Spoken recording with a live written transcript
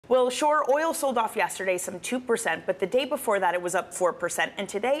Well, sure, oil sold off yesterday some 2%, but the day before that it was up 4%, and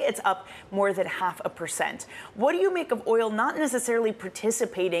today it's up more than 0.5%. What do you make of oil not necessarily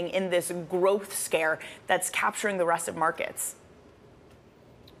participating in this growth scare that's capturing the rest of markets?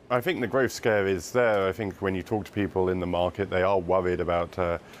 I think the growth scare is there. I think when you talk to people in the market, they are worried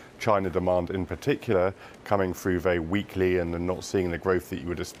about China demand in particular coming through very weakly and not seeing the growth that you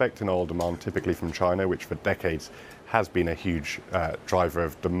would expect in oil demand, typically from China, which for decades has been a huge driver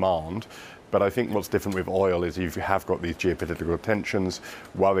of demand. But I think what's different with oil is you have got these geopolitical tensions,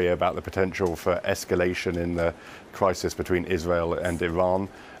 worry about the potential for escalation in the crisis between Israel and Iran,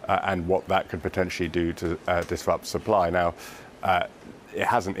 and what that could potentially do to disrupt supply. Now, it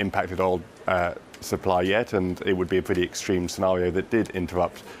hasn't impacted oil supply yet, and it would be a pretty extreme scenario that did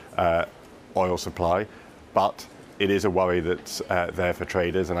interrupt oil supply. But it is a worry that's there for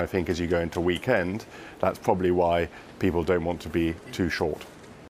traders, and I think as you go into weekend, that's probably why people don't want to be too short.